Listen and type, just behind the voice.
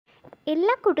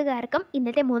എല്ലാ കൂട്ടുകാർക്കും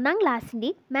ഇന്നത്തെ 3ാം ക്ലാസ്സിൻ്റെ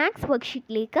മാത്സ്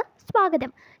വർക്ക്ഷീറ്റിലേക്ക്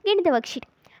സ്വാഗതം. ഗണിത വർക്ക്ഷീറ്റ്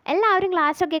എല്ലാവരും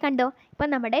ക്ലാസ്സൊക്കെ കണ്ടോ? ഇപ്പോൾ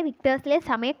നമ്മുടെ വിക്ടേഴ്സിലെ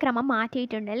സമയക്രമം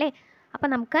മാറ്റിയിട്ടുണ്ടല്ലേ. അപ്പോൾ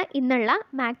നമുക്ക് ഇന്നുള്ള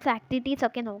മാത്സ്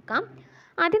ആക്ടിവിറ്റീസൊക്കെ നോക്കാം.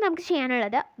 ആദ്യം നമുക്ക്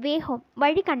ചെയ്യാനുള്ളത് വേ ഹോം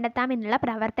വഴി കണ്ടെത്താം എന്നുള്ള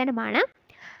പ്രവർത്തനമാണ്.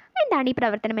 എന്താണ് ഈ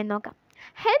പ്രവർത്തനം എന്ന് നോക്കാം.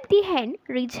 Help the hen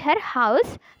reach her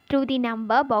house through the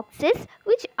number boxes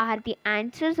which are the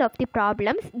answers of the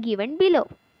problems given below.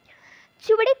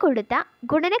 ചുവടെ കൊടുത്ത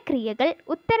ഗുണനക്രിയകൾ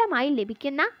ഉത്തരമായി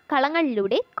ലഭിക്കുന്ന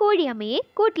കളങ്ങളിലൂടെ കോഴിയമ്മയെ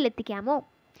കൂട്ടിലെത്തിക്കാമോ?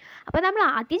 അപ്പോൾ നമ്മൾ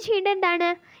ആദ്യം ചെയ്യേണ്ടത് എന്താണ്?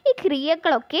 ഈ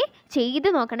ക്രിയകളൊക്കെ ചെയ്തു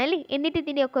നോക്കണം അല്ലേ. എന്നിട്ട്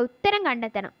ഇതിൻ്റെയൊക്കെ ഉത്തരം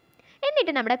കണ്ടെത്തണം.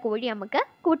 എന്നിട്ട് നമ്മുടെ കോഴിയമ്മക്ക്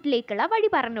കൂട്ടിലേക്കുള്ള വഴി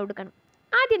പറഞ്ഞു കൊടുക്കണം.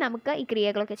 ആദ്യം നമുക്ക് ഈ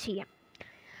ക്രിയകളൊക്കെ ചെയ്യാം.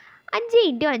 5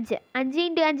 × 5 5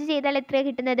 × 5 ചെയ്താൽ എത്രയാണ്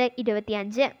കിട്ടുന്നത്?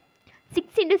 25.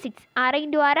 6 × 6 6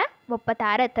 × 6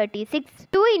 36 36.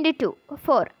 2 × 2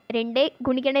 4 2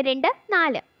 ഗുണിക്കണം 2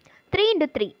 4. 3 ×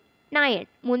 3 9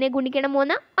 3 ഗുണിക്കണം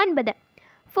 3 9.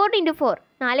 4 × 4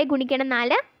 4 ഗുണിക്കണം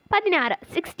 4 16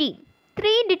 16.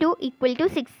 3 × 2 =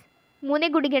 6 3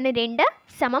 ഗുണിക്കണം 2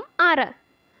 സമം 6.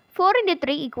 4 ×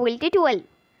 3 = 12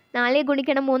 4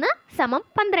 ഗുണിക്കണം 3 സമം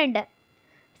 12.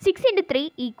 6 × 3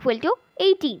 =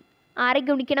 18 6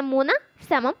 ഗുണിക്കണം 3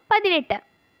 സമം 18.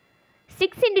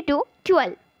 6 × 2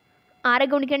 12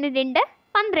 6 ഗുണിക്കണം 2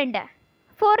 12.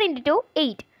 4 × 2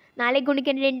 8 4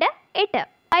 ഗുണിക്കണം 2 8.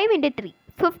 5 × 3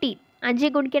 15 5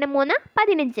 ഗുണിക്കണം 3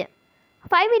 15.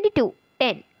 5 × 2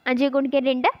 10 5 ഗുണിക്കണം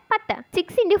 2 10.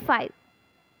 6 × 5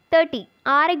 30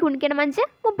 6 ഗുണിക്കണം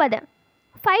 5 30.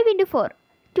 5 × 4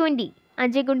 20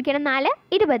 5 ഗുണിക്കണം 4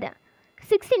 20.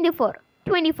 6 × 4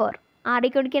 24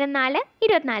 6 ഗുണിക്കണം 4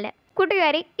 24.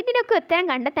 കൂട്ടുകാരെ, ഇതിനൊക്കെ ഉത്തരം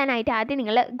കണ്ടെത്താനായിട്ട് ആദ്യം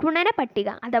നിങ്ങൾ ഗുണന പട്ടിക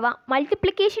അഥവാ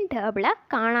മൾട്ടിപ്ലിക്കേഷൻ ടേബിൾ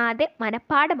കാണാതെ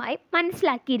മനഃപ്പാഠമായി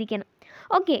മനസ്സിലാക്കിയിരിക്കണം.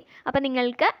 ഓക്കെ, അപ്പോൾ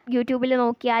നിങ്ങൾക്ക് യൂട്യൂബിൽ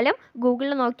നോക്കിയാലും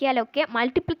ഗൂഗിളിൽ നോക്കിയാലും ഒക്കെ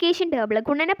മൾട്ടിപ്ലിക്കേഷൻ ടേബിൾ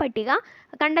ഗുണന പട്ടിക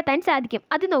കണ്ടെത്താൻ സാധിക്കും.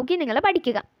 അത് നോക്കി നിങ്ങൾ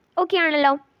പഠിക്കുക. ഓക്കെ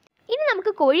ആണല്ലോ. ഇനി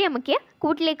നമുക്ക് കോഴിയമ്മയ്ക്ക്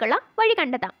കൂട്ടിലേക്കുള്ള വഴി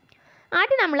കണ്ടെത്താം.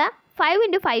 ആദ്യം നമ്മൾ 5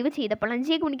 × 5 ചെയ്തപ്പോൾ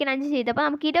 5 ഗുണിക്കണം 5 ചെയ്തപ്പോൾ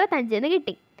നമുക്ക് 25 എന്ന്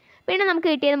കിട്ടി. പിന്നെ നമുക്ക്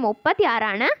കിട്ടിയത്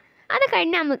 36. അത്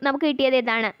കഴിഞ്ഞ് നമുക്ക് കിട്ടിയത്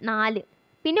ഏതാണ്? 4.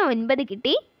 പിന്നെ 9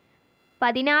 കിട്ടി,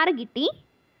 16 കിട്ടി,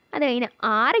 അത് കഴിഞ്ഞ്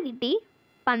 6 കിട്ടി,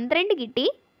 12 കിട്ടി,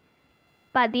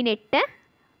 18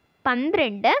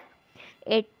 12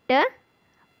 8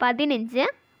 15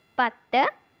 10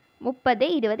 30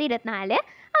 20 24.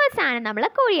 അവസാനം നമ്മൾ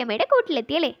കോഴിയമ്മയുടെ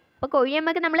കൂട്ടിലെത്തിയല്ലേ. അപ്പോൾ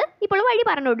കോഴിയമ്മക്ക് നമ്മൾ ഇപ്പോൾ വഴി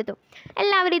പറഞ്ഞു കൊടുത്തു.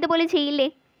 എല്ലാവരും ഇതുപോലെ ചെയ്യില്ലേ?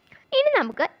 ഇനി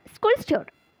നമുക്ക് സ്കൂൾ സ്റ്റോർ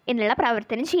എന്നുള്ള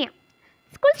പ്രവർത്തനം ചെയ്യാം.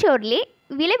 സ്കൂൾ സ്റ്റോറിലെ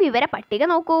വില വിവര പട്ടിക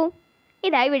നോക്കൂ.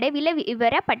 ഇതാ ഇവിടെ വില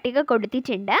വിവര പട്ടിക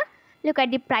കൊടുത്തിട്ടുണ്ട്. Look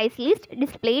at the price list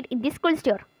displayed in the school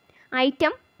store.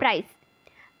 Item price.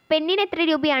 പെന്നിന് എത്ര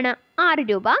രൂപയാണ്? 6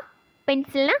 രൂപ.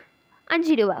 പെൻസിലിന്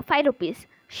 5 രൂപ 5 റുപ്പീസ്.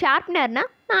 ഷാർപ്പ്നറിന്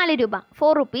 4 രൂപ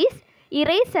 4 റുപ്പീസ്.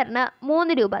 ഇറേസറിന്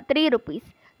 3 രൂപ 3 റുപ്പീസ്.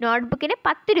 നോട്ട്ബുക്കിന്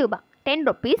 10 രൂപ 10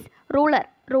 റുപ്പീസ്.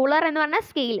 റൂളർ എന്ന് പറഞ്ഞാൽ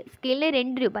സ്കെയിലിന്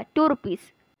 2 രൂപ 2 റുപ്പീസ്.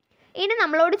 ഇനി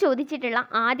നമ്മളോട് ചോദിച്ചിട്ടുള്ള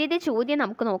ആദ്യത്തെ ചോദ്യം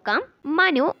നമുക്ക് നോക്കാം.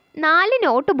 മനു 4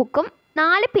 നോട്ട് ബുക്കും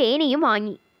 4 പേനയും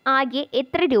വാങ്ങി. ആകെ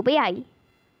എത്ര രൂപയായി?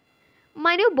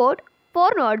 Manu boat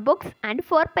 4 not books and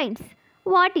 4 Pence.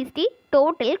 What is the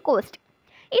total cost?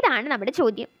 ഇതാണ് നമ്മുടെ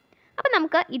ചോദ്യം. അപ്പോൾ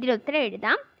നമുക്ക് ഇതിനുത്തരം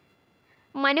എഴുതാം.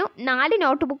 മനു 4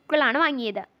 നോട്ട് ബുക്കുകളാണ്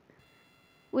വാങ്ങിയത്.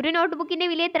 ഒരു നോട്ട് ബുക്കിൻ്റെ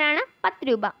വില എത്രയാണ്? 10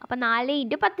 രൂപ. അപ്പോൾ 4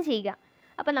 × 10 ചെയ്യുക.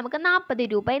 അപ്പോൾ നമുക്ക് 40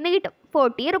 രൂപ എന്ന് കിട്ടും,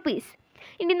 40 റുപ്പീസ്.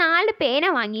 ഇനി 4 പേന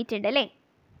വാങ്ങിയിട്ടുണ്ട് അല്ലേ.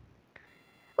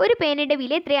 ഒരു പേനയുടെ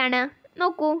വില എത്രയാണ്?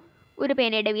 നോക്കൂ, ഒരു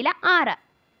പേനയുടെ വില 6.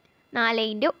 4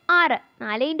 × 6 4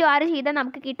 × 6 ചെയ്താൽ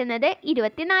നമുക്ക് കിട്ടുന്നത്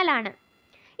 24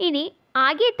 ഇനി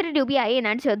ആകെ എത്ര രൂപയായി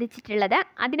എന്നാണ് ചോദിച്ചിട്ടുള്ളത്.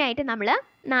 അതിനായിട്ട് നമ്മൾ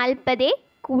 40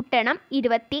 കൂട്ടണം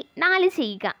 24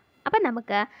 ചെയ്യുക. അപ്പം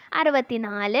നമുക്ക്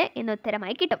 64 എന്ന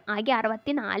ഉത്തരമായി കിട്ടും. ആകെ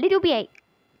 64 രൂപയായി.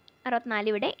 64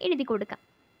 ഇവിടെ എഴുതി കൊടുക്കാം.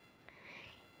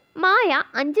 മായ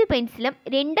 5 പെൻസിലും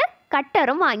 2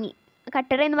 കട്ടറും വാങ്ങി.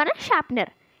 കട്ടർ എന്ന് പറഞ്ഞാൽ ഷാർപ്പ്നർ.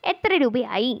 എത്ര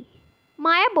രൂപയായി?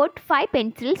 മായ boat 5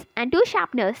 pencils and 2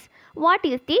 ഷാർപ്പ്നേഴ്സ്. What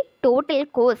is the total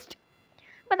cost?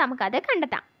 അപ്പോൾ നമുക്കത്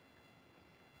കണ്ടെത്താം.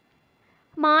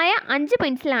 മായ 5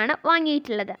 പെൻസിലാണ്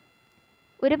വാങ്ങിയിട്ടുള്ളത്.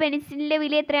 ഒരു പെൻസിലിൻ്റെ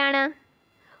വില എത്രയാണ്?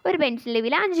 ഒരു പെൻസിലിൻ്റെ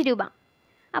വില 5 രൂപ.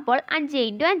 അപ്പോൾ 5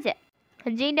 × 5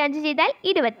 5 × 5 ചെയ്താൽ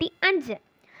 25.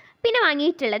 പിന്നെ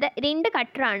വാങ്ങിയിട്ടുള്ളത് 2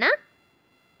 കട്ടറാണ്.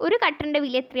 ഒരു കട്ടറിൻ്റെ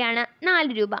വില എത്രയാണ്?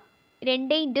 4 രൂപ.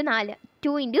 2 × 4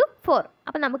 2 × 4.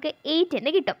 അപ്പോൾ നമുക്ക് 8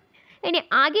 എന്ന് കിട്ടും. ഇനി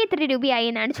ആകെ എത്ര രൂപയായി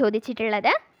എന്നാണ്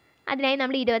ചോദിച്ചിട്ടുള്ളത്. അതിനായി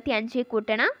നമ്മൾ 25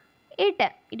 കൂട്ടണം 8.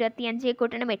 25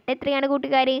 കൂട്ടണം 8 എത്രയാണ്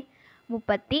കൂട്ടുകാരെ?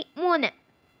 33.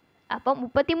 അപ്പോൾ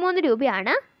 33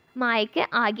 രൂപയാണ് മായയ്ക്ക്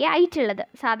ആകെ ആയിട്ടുള്ളത്.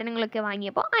 സാധനങ്ങളൊക്കെ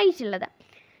വാങ്ങിയപ്പോൾ ആയിട്ടുള്ളത്.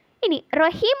 ഇനി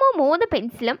റഹീമു 3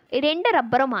 പെൻസിലും 2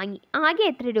 റബ്ബറും വാങ്ങി. ആകെ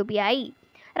എത്ര രൂപയായി?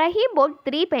 റഹീം bought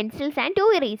 3 pencils and 2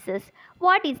 erasers.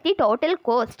 What is the total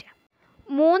cost?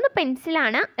 3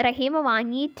 പെൻസിലാണ് റഹീം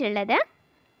വാങ്ങിയിട്ടുള്ളത്.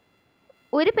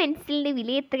 ഒരു പെൻസിലിൻ്റെ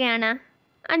വില എത്രയാണ്?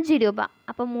 5 രൂപ.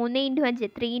 അപ്പോൾ 3 × 5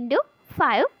 3 ×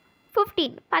 5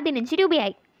 15 15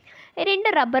 രൂപയായി.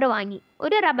 2 റബ്ബർ വാങ്ങി.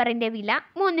 ഒരു റബ്ബറിൻ്റെ വില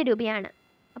 3 രൂപയാണ്.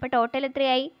 അപ്പോൾ ടോട്ടൽ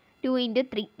എത്രയായി? 2 ×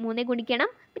 3 3 ഗുണിക്കണം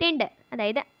 2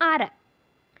 അതായത് 6.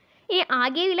 ഇനി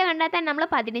ആകെ വില കണ്ടെത്താൻ നമ്മൾ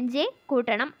 15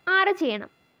 കൂട്ടണം 6 ചെയ്യണം,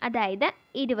 അതായത്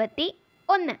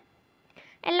 21.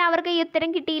 എല്ലാവർക്കും ഈ ഉത്തരം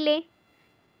കിട്ടിയില്ലേ?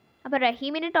 അപ്പോൾ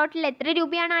റഹീമിന് ടോട്ടൽ എത്ര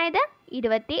രൂപയാണ് ആയത്?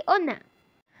 21.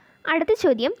 അടുത്ത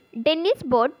ചോദ്യം, Dennis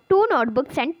boat 2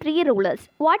 notebooks and 3 rulers.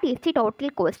 What is the total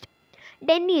cost?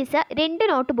 Dennis 2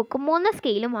 not ബുക്കും 3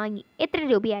 സ്കെയിലും വാങ്ങി. എത്ര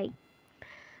രൂപയായി?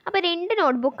 അപ്പോൾ 2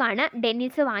 നോട്ട്ബുക്കാണ്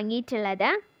ഡെന്നീസ് വാങ്ങിയിട്ടുള്ളത്.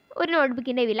 ഒരു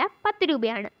നോട്ട്ബുക്കിൻ്റെ വില 10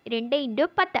 രൂപയാണ്. 2 ×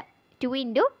 10 2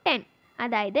 × 10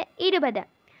 അതായത് 20.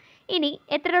 ഇനി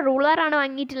എത്ര റൂളറാണ്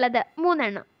വാങ്ങിയിട്ടുള്ളത്? 3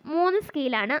 എണ്ണം. 3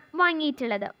 സ്കെയിലാണ്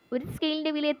വാങ്ങിയിട്ടുള്ളത്. ഒരു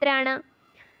സ്കെയിലിൻ്റെ വില എത്രയാണ്?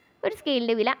 ഒരു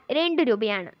സ്കെയിലിൻ്റെ വില 2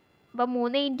 രൂപയാണ്. അപ്പോൾ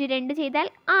 3 × 2 ചെയ്താൽ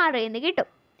 6 എന്ന് കിട്ടും.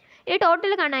 ഇനി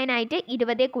ടോട്ടൽ കാണാനായിട്ട്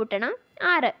 20 കൂട്ടണം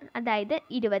 6 അതായത്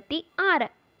 26.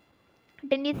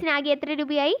 ഡെന്നീസിനാകെ എത്ര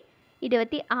രൂപയായി?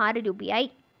 26 രൂപയായി.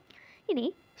 ഇനി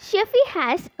Shefi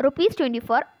has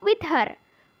 ₹24 with Har.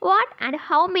 What and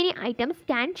how many items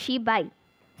can she by?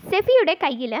 ഷെഫിയുടെ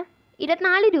കയ്യിൽ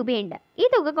 24 രൂപയുണ്ട്. ഈ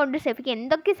തുക കൊണ്ട് ഷെഫിക്ക്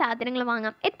എന്തൊക്കെ സാധനങ്ങൾ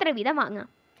വാങ്ങാം? എത്ര വീതം വാങ്ങാം?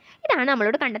 ഇതാണ്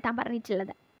നമ്മളോട് കണ്ടെത്താൻ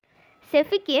പറഞ്ഞിട്ടുള്ളത്.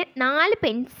 ഷെഫിക്ക് 4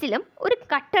 പെൻസിലും ഒരു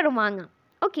കട്ടറും വാങ്ങാം.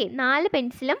 ഓക്കെ, 4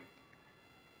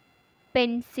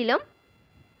 പെൻസിലും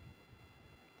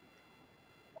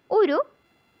ഒരു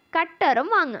കട്ടറും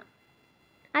വാങ്ങാം.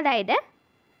 അതായത്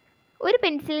ഒരു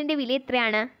പെൻസിലിൻ്റെ വില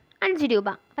എത്രയാണ്? 5 രൂപ.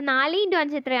 അപ്പം 4 ×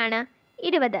 5 എത്രയാണ്?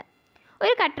 20.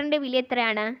 ഒരു കട്ടറിൻ്റെ വില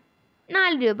എത്രയാണ്?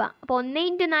 4 രൂപ. അപ്പോൾ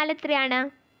 1 × 4 എത്രയാണ്?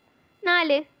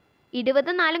 4.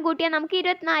 20 4 കൂട്ടിയാൽ നമുക്ക്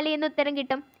 24 എന്ന് ഉത്തരം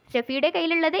കിട്ടും. ഷെഫിയുടെ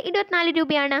കയ്യിലുള്ളത് 24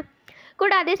 രൂപയാണ്.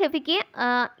 കൂടാതെ ഷെഫിക്ക്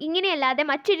ഇങ്ങനെയല്ലാതെ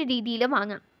മറ്റൊരു രീതിയിലും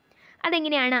വാങ്ങാം.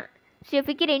 അതെങ്ങനെയാണ്?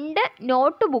 ഷെഫിക്ക് 2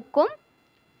 നോട്ട് ബുക്കും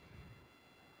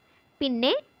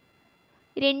പിന്നെ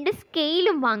 2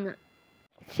 സ്കെയിലും വാങ്ങാം.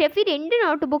 ഷെഫി 2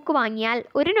 നോട്ട് ബുക്ക് വാങ്ങിയാൽ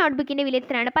ഒരു നോട്ട് ബുക്കിൻ്റെ വില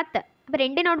എത്രയാണ്? 10. അപ്പോൾ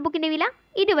 2 നോട്ട് ബുക്കിൻ്റെ വില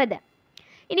 20.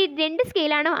 ഇനി 2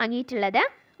 സ്കെയിലാണ് വാങ്ങിയിട്ടുള്ളത്.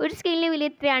 ഒരു സ്കെയിലിൻ്റെ വില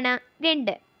എത്രയാണ്?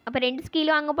 2. അപ്പോൾ 2 സ്കെയിൽ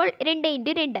വാങ്ങുമ്പോൾ 2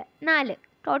 × 2 4.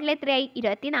 ടോട്ടൽ എത്രയായി?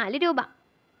 24 രൂപ.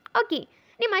 ഓക്കെ,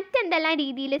 ഇനി മറ്റെന്തെല്ലാം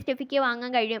രീതിയിൽ ഷെഫിക്ക് വാങ്ങാൻ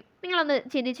കഴിയും? നിങ്ങളൊന്ന്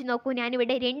ചിന്തിച്ച് നോക്കൂ.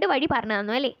 ഞാനിവിടെ 2 വഴി പറഞ്ഞു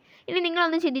തന്നു അല്ലേ? ഇനി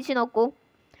നിങ്ങളൊന്ന് ചിന്തിച്ച് നോക്കൂ.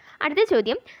 അടുത്ത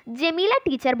ചോദ്യം, Jameela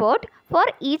teacher boat for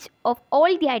each of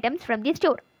all the items from the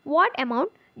store. What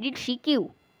amount did she give?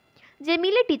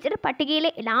 Jameela teacher പട്ടികയിലെ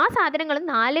എല്ലാ സാധനങ്ങളും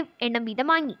 4 എണ്ണം വീതം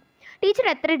വാങ്ങി. ടീച്ചർ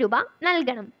എത്ര രൂപ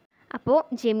നൽകണം? അപ്പോൾ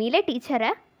ജമീല ടീച്ചർ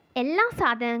എല്ലാ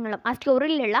സാധനങ്ങളും ആ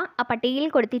സ്റ്റോറിലുള്ള ആ പട്ടികയിൽ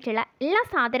കൊടുത്തിട്ടുള്ള എല്ലാ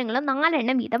സാധനങ്ങളും 4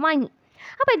 എണ്ണം വീതം വാങ്ങി.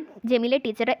 അപ്പോൾ ജമീല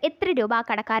ടീച്ചർ എത്ര രൂപ ആ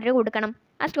കടക്കാരന് കൊടുക്കണം?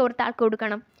 ആ സ്റ്റോറിലത്തെ ആൾക്ക്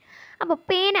കൊടുക്കണം. അപ്പോൾ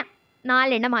പേന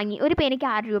 4 എണ്ണം വാങ്ങി. ഒരു പേനയ്ക്ക്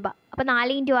 6 രൂപ. അപ്പോൾ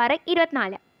 4 × 6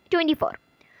 24 24.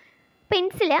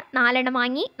 പെൻസിൽ 4 എണ്ണം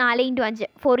വാങ്ങി. 4 × 5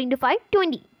 4 × 5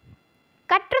 20.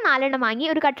 കട്ടർ 4 എണ്ണം വാങ്ങി.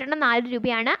 ഒരു കട്ടറിന് 4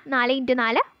 രൂപയാണ്. 4 ×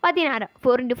 4 16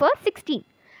 4 × 4 16.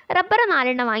 റബ്ബർ 4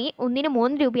 എണ്ണം വാങ്ങി. ഒന്നിന്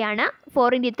 3 രൂപയാണ്.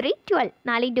 4 × 3 12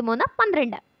 4 × 3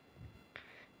 12.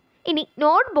 ഇനി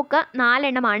നോട്ട് ബുക്ക് 4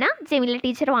 എണ്ണമാണ് ജമീല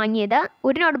ടീച്ചർ വാങ്ങിയത്.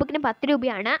 ഒരു നോട്ട് ബുക്കിന് 10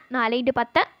 രൂപയാണ്. 4 ×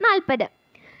 10 40.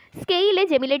 സ്കെയില്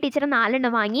ജമീല ടീച്ചർ 4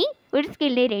 എണ്ണം വാങ്ങി. ഒരു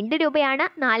സ്കെയിലിന് 2 രൂപയാണ്.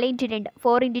 4 × 2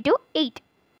 4 × 2 8.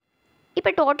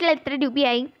 ഇപ്പോൾ ടോട്ടൽ എത്ര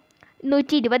രൂപയായി?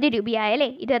 120 രൂപയായി അല്ലേ?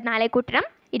 24 കൂട്ടണം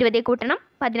 20 കൂട്ടണം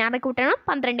 16 കൂട്ടണം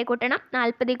 12 കൂട്ടണം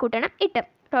 40 കൂട്ടണം 8.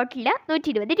 ടോട്ടൽ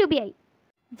 120 രൂപയായി.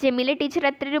 ജമീല ടീച്ചർ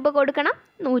എത്ര രൂപ കൊടുക്കണം?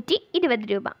 120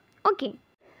 രൂപ. ഓക്കെ,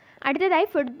 അടുത്തതായി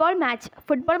ഫുട്ബോൾ മാച്ച്,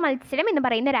 ഫുട്ബോൾ മത്സരം എന്ന്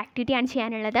പറയുന്ന ഒരു ആക്ടിവിറ്റിയാണ്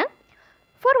ചെയ്യാനുള്ളത്.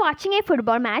 For watching A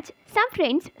football match, some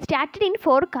friends started in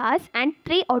 4 cars and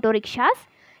 3 autorickshaws.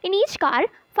 In each car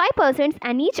 5 persons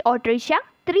and each autorickshaw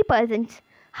 3 persons.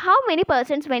 How many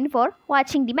persons went for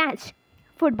watching the match?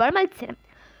 Football മത്സരം.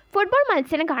 Football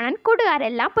മത്സരം കാണാൻ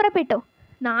കൂട്ടുകാരെല്ലാം പുറപ്പെട്ടു.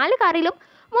 4 കാറിലും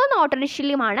 3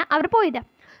 ഓട്ടോറിക്ഷയിലുമാണ് അവർ പോയത്.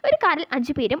 ഒരു കാറിൽ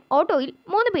 5 പേരും ഓട്ടോയിൽ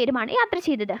 3 പേരുമാണ് യാത്ര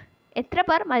ചെയ്തത്. എത്ര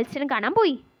പേർ മത്സരം കാണാൻ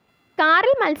പോയി?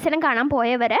 കാറിൽ മത്സരം കാണാൻ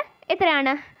പോയവർ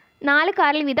എത്രയാണ്? 4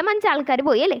 കാറിൽ വീതം 5 ആൾക്കാർ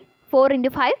പോയി അല്ലേ? 4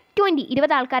 × 5 20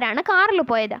 20 ആൾക്കാരാണ് കാറിൽ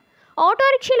പോയത്.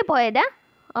 ഓട്ടോറിക്ഷയിൽ പോയത്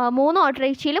 3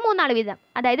 ഓട്ടോറിക്ഷയിൽ 3 ആൾ വീതം,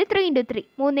 അതായത് 3 × 3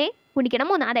 3 ഗുണിക്കണം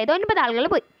 3 അതായത് 9 ആളുകൾ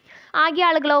പോയി. ആകെ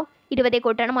ആളുകളോ 20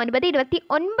 കൂട്ടണം 9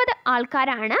 29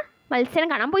 ആൾക്കാരാണ് മത്സരം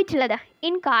കാണാൻ പോയിട്ടുള്ളത്.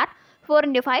 In car 4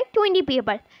 × 5 20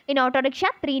 people. In autorickshaw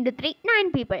 3 × 3 9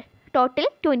 people. Total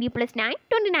 20 + 9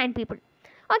 29 people.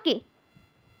 Okay,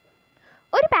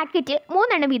 ഒരു പാക്കറ്റിൽ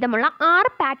 3 എണ്ണം വീതമുള്ള 6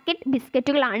 പാക്കറ്റ്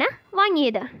ബിസ്ക്കറ്റുകളാണ്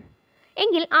വാങ്ങിയത്.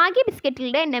 എങ്കിൽ ആകെ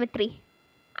ബിസ്ക്കറ്റുകളുടെ എണ്ണം എത്ര?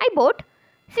 I bought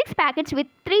 6 packets with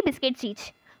 3 biscuits each.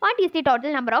 What is the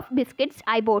total number of biscuits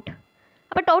I bought?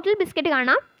 അപ്പോൾ ടോട്ടൽ ബിസ്ക്കറ്റ്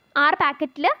കാണാം 6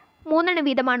 പാക്കറ്റിൽ 3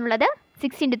 വീതമാണുള്ളത്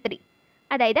 6 × 3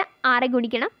 അതായത് 6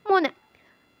 ഗുണിക്കണം 3.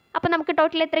 അപ്പോൾ നമുക്ക്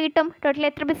ടോട്ടൽ എത്ര കിട്ടും? ടോട്ടൽ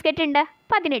എത്ര ബിസ്ക്കറ്റ് ഉണ്ട്?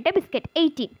 18 ബിസ്ക്കറ്റ്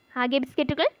 18. ആകെ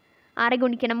ബിസ്ക്കറ്റുകൾ 6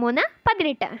 ഗുണിക്കണം 3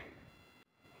 18.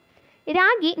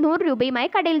 രാഗി 100 രൂപയുമായി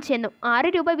കടയിൽ ചെന്നു.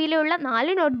 6 രൂപ വിലയുള്ള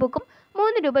 4 നോട്ട്ബുക്കും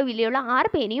 3 രൂപ വിലയുള്ള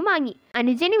 6 പേനയും വാങ്ങി.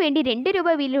 അനുജന് വേണ്ടി 2 രൂപ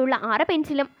വിലയുള്ള 6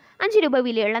 പെൻസിലും 5 രൂപ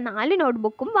വിലയുള്ള 4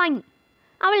 നോട്ട്ബുക്കും വാങ്ങി.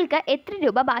 അവൾക്ക് എത്ര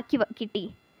രൂപ ബാക്കി കിട്ടി?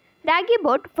 Ragi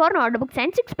bought 4 notebooks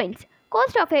and 6 pens.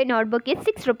 Cost of a notebook is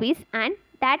 6 rupees and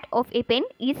that of a pen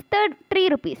is 3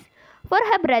 rupees. For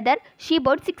her brother, she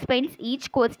bought 6 pens each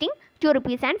costing 2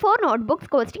 rupees and 4 notebooks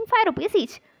costing 5 rupees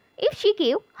each. If she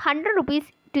gave 100 rupees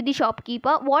to the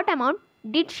shopkeeper, what amount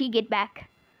did she get back?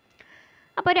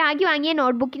 അപ്പോൾ രാഗി വാങ്ങിയ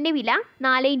നോട്ട്ബുക്കിൻ്റെ വില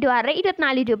 4 × 6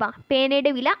 24 രൂപ.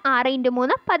 പേനയുടെ വില 6 ×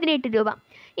 3 18 രൂപ.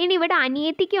 ഇനി ഇവിടെ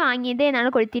അനിയത്തിക്ക് വാങ്ങിയത് എന്നാണ്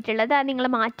കൊടുത്തിട്ടുള്ളത്. അത് നിങ്ങൾ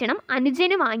മാറ്റണം.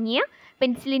 അനുജന് വാങ്ങിയ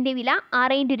പെൻസിലിൻ്റെ വില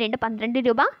 6 × 2 12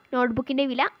 രൂപ. നോട്ട്ബുക്കിൻ്റെ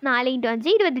വില 4 ×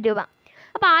 5 20 രൂപ.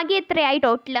 അപ്പോൾ ആകെ എത്രയായി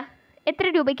ടോട്ടൽ? എത്ര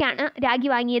രൂപയ്ക്കാണ് രാഗി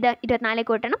വാങ്ങിയത്? 24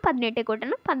 കൂട്ടണം 18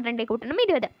 കൂട്ടണം 12 കൂട്ടണം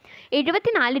 20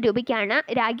 74 രൂപയ്ക്കാണ്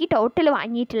രാഗി ടോട്ടൽ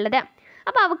വാങ്ങിയിട്ടുള്ളത്.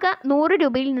 അപ്പോൾ അവൾക്ക് 100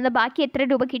 രൂപയിൽ നിന്ന് ബാക്കി എത്ര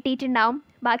രൂപ കിട്ടിയിട്ടുണ്ടാവും?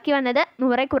 ബാക്കി വന്നത്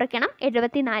 100 കുറയ്ക്കണം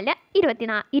 74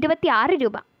 26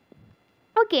 രൂപ.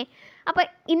 ഓക്കെ, അപ്പോൾ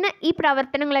ഇന്ന് ഈ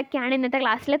പ്രവർത്തനങ്ങളൊക്കെയാണ് ഇന്നത്തെ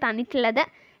ക്ലാസ്സിൽ തന്നിട്ടുള്ളത്.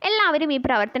 എല്ലാവരും ഈ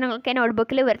പ്രവർത്തനങ്ങളൊക്കെ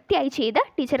നോട്ട്ബുക്കിൽ വൃത്തിയായി ചെയ്ത്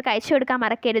ടീച്ചർക്ക് അയച്ചു കൊടുക്കാൻ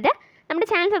മറക്കരുത്. നമ്മുടെ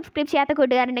ചാനൽ സബ്സ്ക്രൈബ് ചെയ്യാത്ത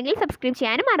കൂട്ടുകാരുണ്ടെങ്കിൽ സബ്സ്ക്രൈബ്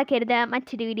ചെയ്യാനും മറക്കരുത്.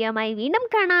 മറ്റൊരു വീഡിയോയുമായി വീണ്ടും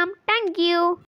കാണാം. Thank you.